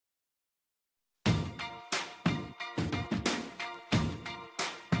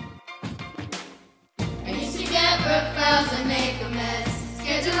never fails to make a mess.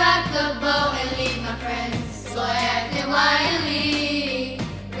 Scared to rock the boat and leave my friends. So I acted wildly,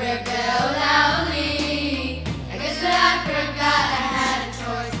 rebel loudly. I guess that I forgot I had a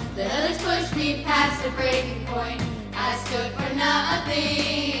choice. The others pushed me past the breaking point. I stood for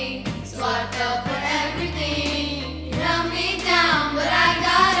nothing, so I fell for everything. You held me down, but I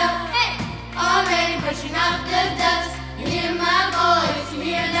got up. Hey, already brushing off the dust. You hear my voice, you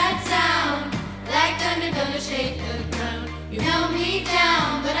hear that sound, like thunder gonna shake the ground. You held me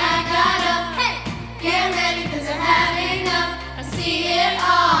down, but I got up. Hey, get ready, 'cause I've had enough. I see it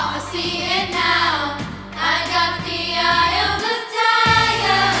all, I see it now. I got the eye of the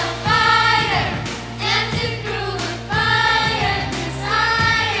tiger, fighter, dancing through the fire. 'Cause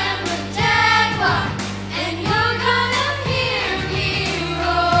I am a jaguar, and you're gonna hear me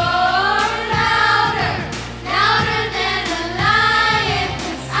roar louder, louder than a lion.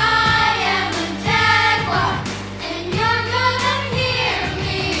 'Cause I am a jaguar, and you're gonna hear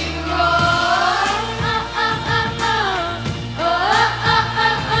me roar. Oh, oh, oh, oh. Oh, oh, oh,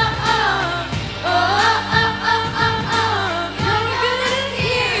 oh, oh, oh. Oh, oh, oh, oh, oh. You're gonna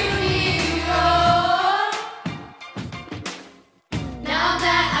hear me roar. Now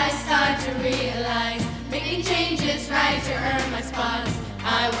that I start to realize making changes right to earn my spots,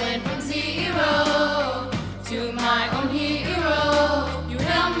 I went from zero to my own hero. You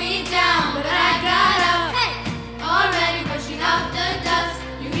held me down, but I got up. Hey, already brushing off the dust.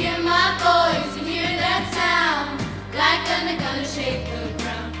 You hear my voice, you hear that sound, like thunder gonna shake the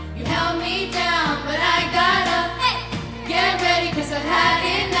ground. You held me down, but I got up. Hey, get ready, 'cause I've had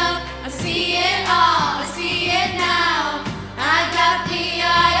enough. I see it all, I see it now. I got the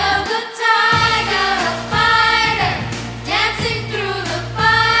eye of the tiger, a fighter, dancing through the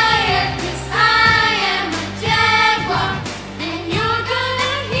fire. 'Cause I am a jaguar, and you're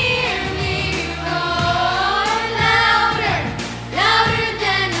gonna hear me roar louder, louder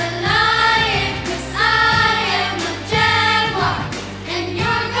than a lion. 'Cause I am a jaguar, and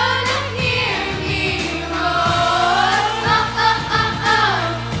you're gonna hear me roar. Oh, oh, oh, oh.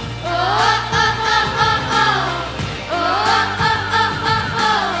 Oh, oh, oh, oh, oh. Oh, oh, oh, oh,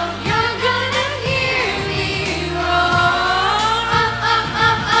 oh. You're gonna hear me roar. Oh, oh,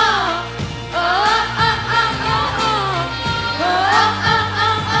 oh, oh. Oh, oh, oh, oh, oh. Oh, oh,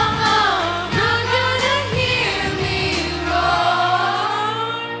 oh, oh, oh. You're gonna hear me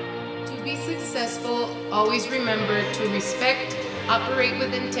roar. To be successful, always remember to respect, operate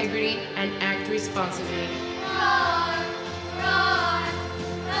with integrity, and act responsibly. Roar.